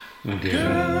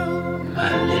Girl,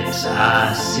 my lips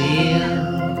are sealed.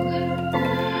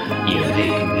 You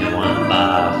make me wanna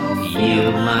barf.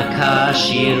 Yield my car,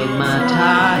 shield my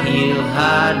tie, heel,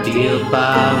 high deal,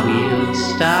 bar wheel,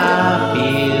 stop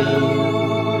you.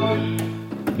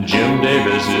 Jim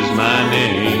Davis is my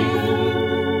name.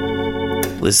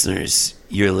 Listeners,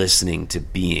 you're listening to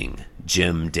Being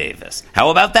Jim Davis.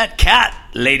 How about that cat,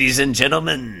 ladies and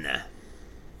gentlemen?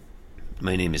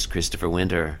 My name is Christopher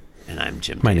Winter, and I'm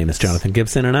Jim Davis. My name is Jonathan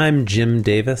Gibson, and I'm Jim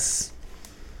Davis.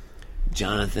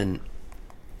 Jonathan,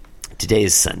 today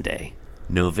is Sunday,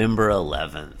 November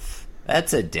 11th.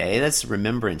 That's a day. That's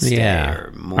Remembrance Day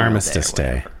or Memorial Armistice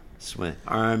Day.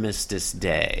 Armistice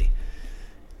Day.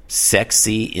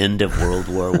 Sexy end of World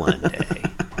War I Day.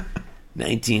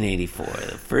 1984.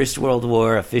 The First World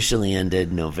War officially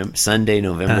ended Sunday,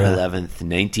 November 11th,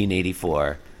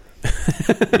 1984.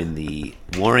 When the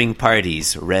warring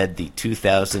parties read the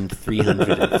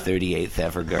 2,338th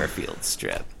ever Garfield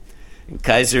strip. And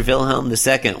Kaiser Wilhelm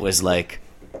II was like,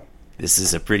 this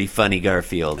is a pretty funny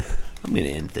Garfield. I'm going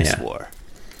to end this war.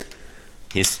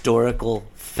 Historical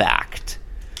fact.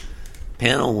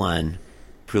 Panel 1,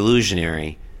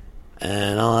 Prelusionary.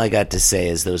 And all I got to say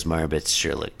is those Marbits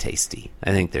sure look tasty.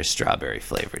 I think they're strawberry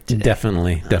flavored today.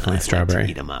 Definitely strawberry. Like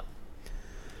to eat them up.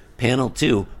 Panel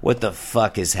 2, what the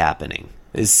fuck is happening?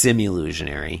 Is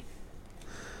Simullusionary.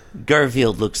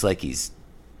 Garfield looks like is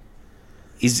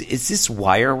this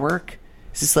wire work?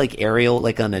 Is this like Ariel,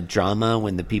 like on a drama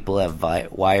when the people have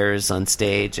wires on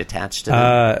stage attached to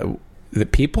them? The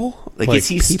people? Like is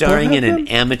he starring in an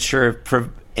amateur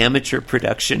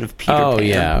production of Peter Pan? Oh,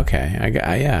 yeah,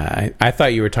 okay. I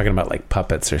thought you were talking about like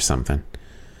puppets or something.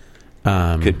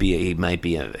 Could be. It might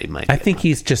be. I think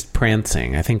he's just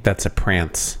prancing. I think that's a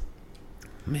prance.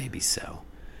 Maybe so.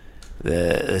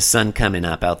 The sun coming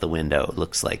up out the window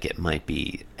looks like it might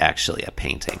be actually a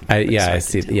painting. I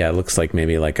see. Yeah, it looks like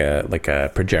maybe like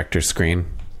a projector screen.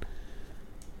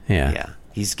 Yeah.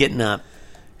 He's getting up,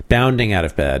 bounding out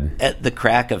of bed at the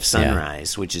crack of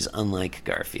sunrise, which is unlike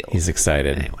Garfield. He's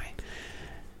excited. Anyway,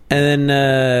 and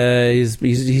then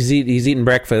he's eating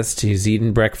breakfast. He's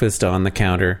eating breakfast on the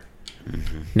counter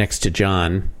next to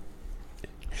John.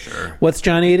 Sure. What's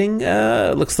John eating?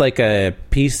 Looks like a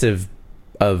piece of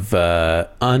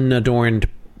unadorned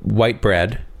white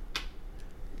bread.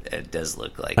 It does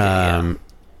look like it.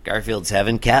 Garfield's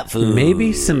having cat food.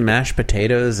 Maybe some mashed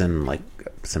potatoes and like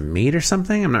some meat or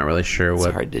something. I'm not really sure what.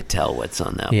 It's hard to tell what's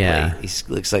on that plate. He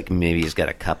looks like maybe he's got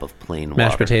a cup of plain water.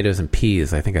 Mashed potatoes and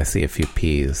peas. I think I see a few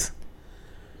peas.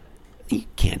 You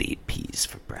can't eat peas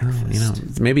for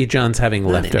breakfast. Maybe John's having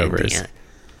leftovers.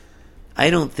 I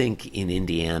don't think in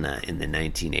Indiana in the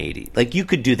 1980s, like you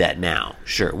could do that now.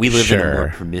 Sure, we live in a more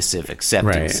permissive,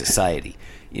 accepting society.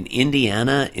 In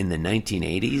Indiana in the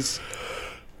 1980s,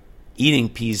 eating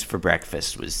peas for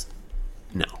breakfast was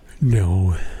no.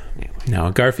 Anyway.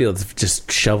 No, Garfield's just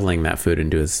shoveling that food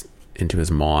into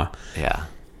his maw. Yeah,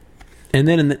 and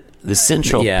then in the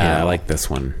central panel, I like this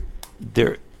one.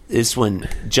 This one,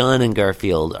 John and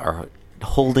Garfield are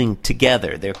holding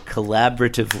together. They're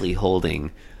collaboratively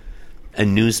holding a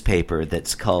newspaper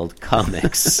that's called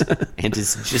Comics, and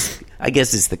it's just, I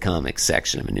guess it's the comics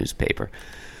section of a newspaper.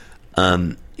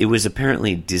 It was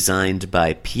apparently designed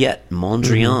by Piet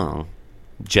Mondrian,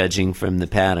 judging from the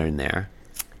pattern there.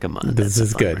 Come on, this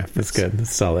is good. That's good.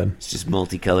 That's solid. It's just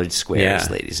multicolored squares,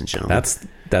 ladies and gentlemen.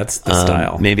 That's the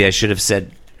style. Maybe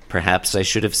perhaps I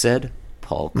should have said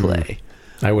Paul Klee.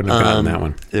 I wouldn't have gotten that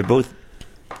one. They're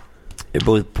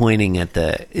both pointing at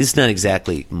the. It's not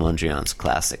exactly Mondrian's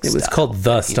classic style. It was called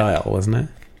The Style, wasn't it?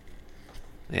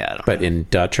 Yeah, I don't but know. In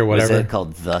Dutch or whatever. Was it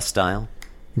called The Style?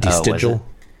 Die Stigel?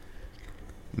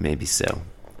 Maybe so.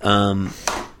 Some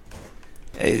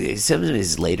of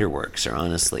his later works are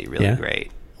honestly really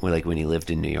great. Like when he lived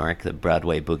in New York, the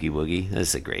Broadway Boogie Woogie.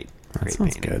 That's a great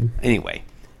painting. Good.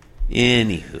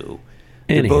 Anywho.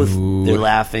 They're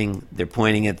laughing, they're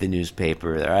pointing at the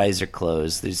newspaper, their eyes are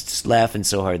closed, they're just laughing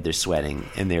so hard they're sweating,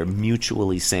 and they're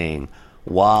mutually saying,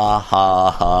 wah, ha,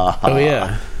 ha, ha. Oh,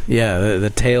 yeah. Yeah, the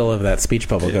tail of that speech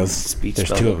bubble goes, there's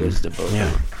two of them. Goes to both of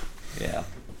them. Yeah.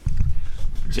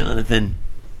 Jonathan,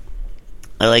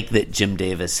 I like that Jim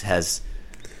Davis has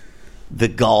the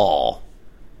gall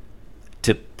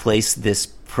to place this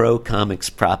pro-comics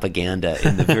propaganda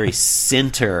in the very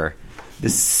center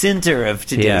of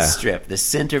today's strip. The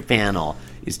center panel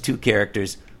is two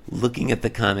characters looking at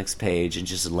the comics page and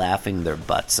just laughing their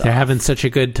butts off. They're having such a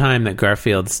good time that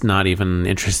Garfield's not even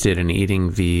interested in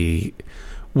eating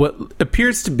what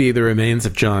appears to be the remains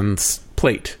of John's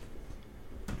plate.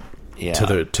 Yeah.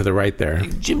 To the right there.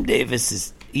 Jim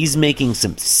Davis He's making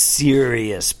some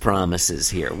serious promises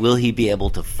here. Will he be able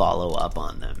to follow up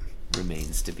on them?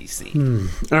 Remains to be seen.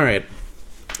 All right.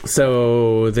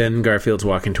 So then Garfield's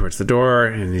walking towards the door,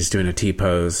 and he's doing a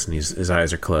T-pose, and his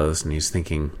eyes are closed, and he's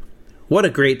thinking, what a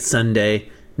great Sunday.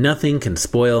 Nothing can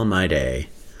spoil my day.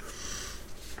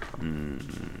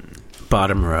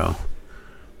 Bottom row.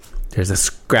 There's a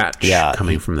scratch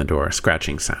coming from the door, a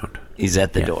scratching sound. He's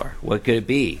at the door. What could it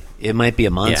be? It might be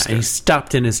a monster. Yeah, and he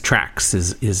stopped in his tracks.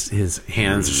 His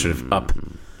hands are sort of up.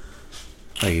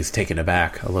 Like he's taken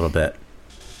aback a little bit.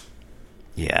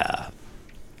 Yeah.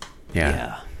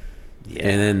 And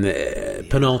then the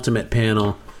penultimate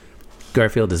panel,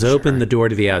 Garfield has opened the door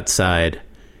to the outside.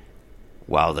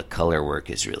 Wow, the color work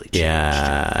is really changed.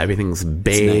 Yeah, everything's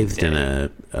bathed in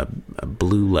a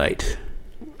blue light.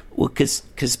 Well,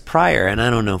 because prior, and I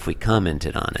don't know if we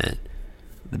commented on it,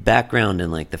 the background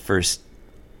in like the first,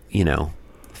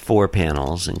 4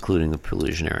 panels, including the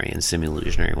prelusionary and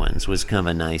semi-illusionary ones, was kind of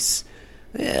a nice,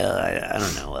 I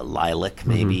don't know, a lilac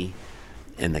maybe,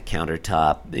 and the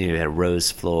countertop. You had a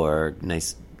rose floor,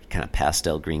 nice kind of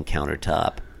pastel green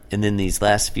countertop. And then these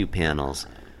last few panels,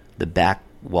 the back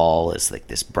wall is like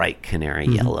this bright canary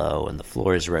yellow, and the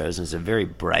floor is rose, and it's a very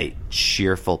bright,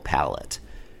 cheerful palette.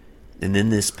 And then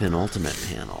this penultimate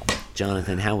panel,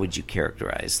 Jonathan, how would you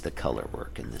characterize the color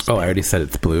work in this? Oh, I already said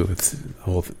it's blue. It's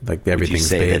whole like everything's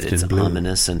bathed in blue. Would you say that it's in blue.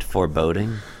 ominous and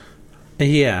foreboding?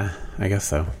 Yeah, I guess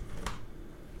so.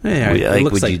 Yeah, it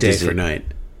looks like day for night.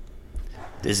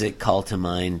 Does it call to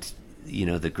mind,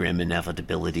 the grim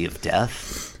inevitability of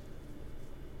death?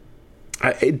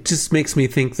 It just makes me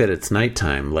think that it's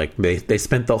nighttime. Like they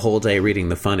spent the whole day reading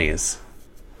the funnies.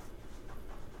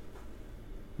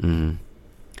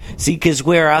 See, because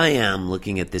where I am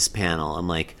looking at this panel, I'm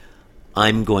like,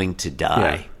 I'm going to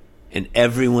die. Yeah. And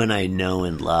everyone I know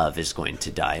and love is going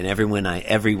to die. And everyone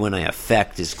I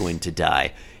affect is going to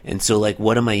die. And so, like,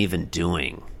 what am I even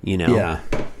doing? Yeah.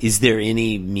 Is there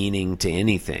any meaning to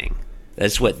anything?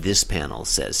 That's what this panel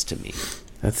says to me.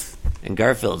 And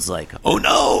Garfield's like, oh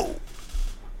no!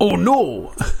 Oh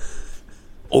no!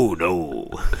 Oh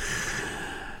no!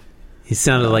 He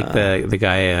sounded like the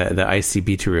guy, the IC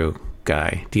Bitaru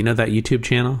guy. Do you know that YouTube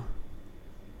channel?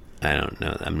 I don't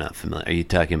know. I'm not familiar. Are you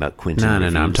talking about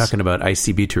Quentin? No. I'm talking about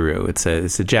IC Bitaru.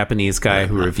 It's a Japanese guy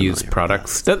who reviews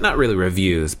products. Not really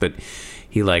reviews, but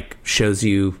he like shows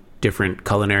you different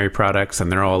culinary products,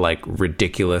 and they're all like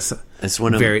ridiculous. It's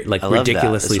one of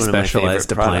ridiculously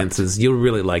specialized appliances. You'll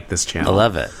really like this channel. I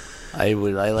love it. I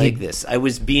like this. I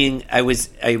was starting.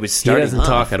 He doesn't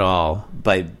talk at all.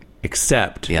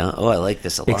 Except I like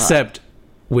this a lot. Except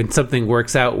when something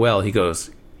works out well, he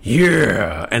goes,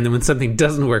 yeah, and then when something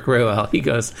doesn't work very well, he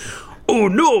goes, oh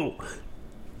no.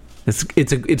 It's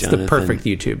the perfect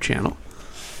YouTube channel.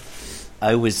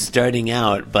 I was starting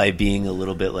out by being a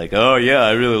little bit like, oh yeah,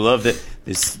 I really loved it.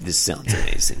 This sounds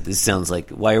amazing. This sounds like,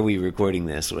 why are we recording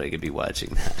this when I could be watching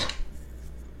that?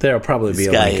 There'll probably be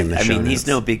a link in the show notes.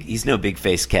 He's no big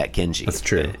face cat Kenji. That's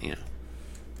true.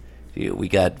 But, we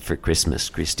got for Christmas,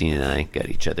 Christine and I got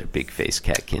each other big face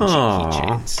cat Kenji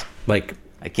keychains. Like,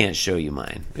 I can't show you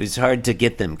mine. It was hard to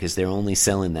get them because they're only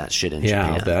selling that shit in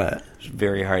Japan. I'll bet. It's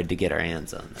very hard to get our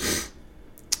hands on them.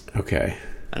 Okay.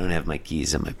 I don't have my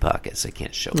keys in my pockets. I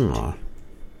can't show them to you.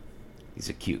 He's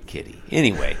a cute kitty.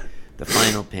 Anyway, the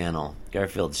final panel,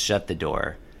 Garfield shut the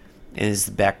door and is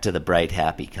back to the bright,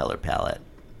 happy color palette.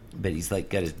 But he's like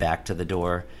got his back to the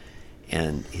door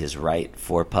and his right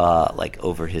forepaw like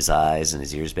over his eyes and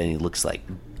his ears bent. He looks like,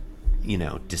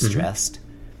 distressed.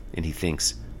 And he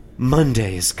thinks,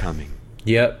 Monday is coming.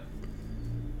 Yep.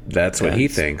 That's what he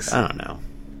thinks. I don't know.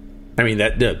 I mean,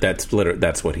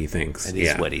 that's what he thinks. That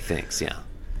is what he thinks, yeah.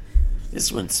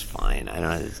 This one's fine. I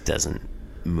don't know. It doesn't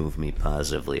move me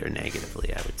positively or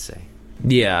negatively, I would say.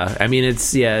 Yeah. I mean,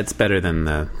 it's better than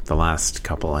the last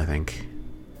couple, I think.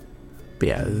 But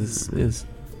yeah, it's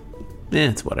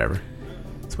whatever.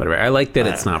 It's whatever. I like that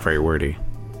it's not very wordy.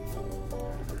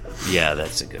 Yeah,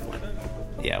 that's a good one.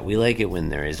 Yeah, we like it when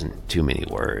there isn't too many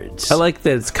words. I like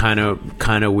that it's kind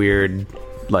of weird,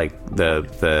 like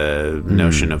the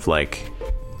notion of like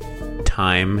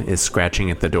time is scratching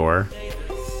at the door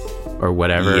or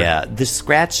whatever. Yeah, the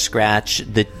scratch,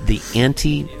 the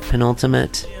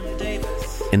anti-penultimate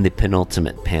and the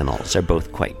penultimate panels are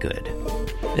both quite good.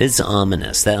 It's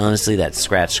ominous. That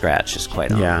scratch is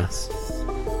quite ominous. Yeah.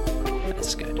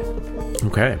 That's good.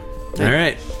 Okay. All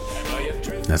right.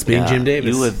 That's being Jim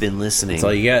Davis. You have been listening. That's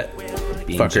all you get,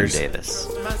 being fuckers. Jim Davis.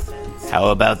 How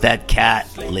about that cat,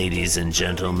 ladies and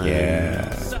gentlemen? Yeah.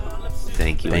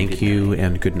 Thank you. Thank you,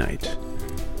 and good night.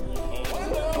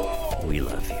 We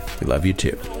love you. We love you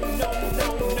too. No,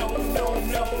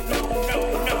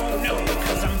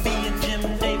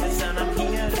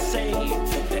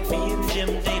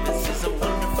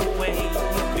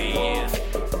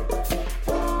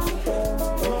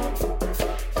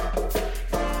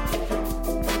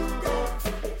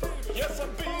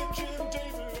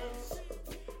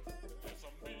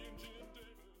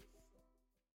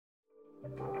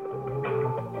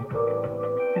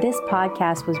 This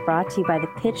podcast was brought to you by the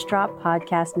Pitch Drop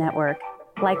Podcast Network.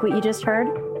 Like what you just heard?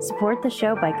 Support the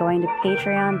show by going to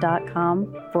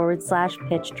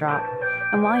patreon.com/pitch drop.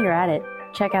 And while you're at it,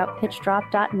 check out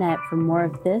pitchdrop.net for more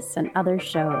of this and other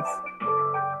shows.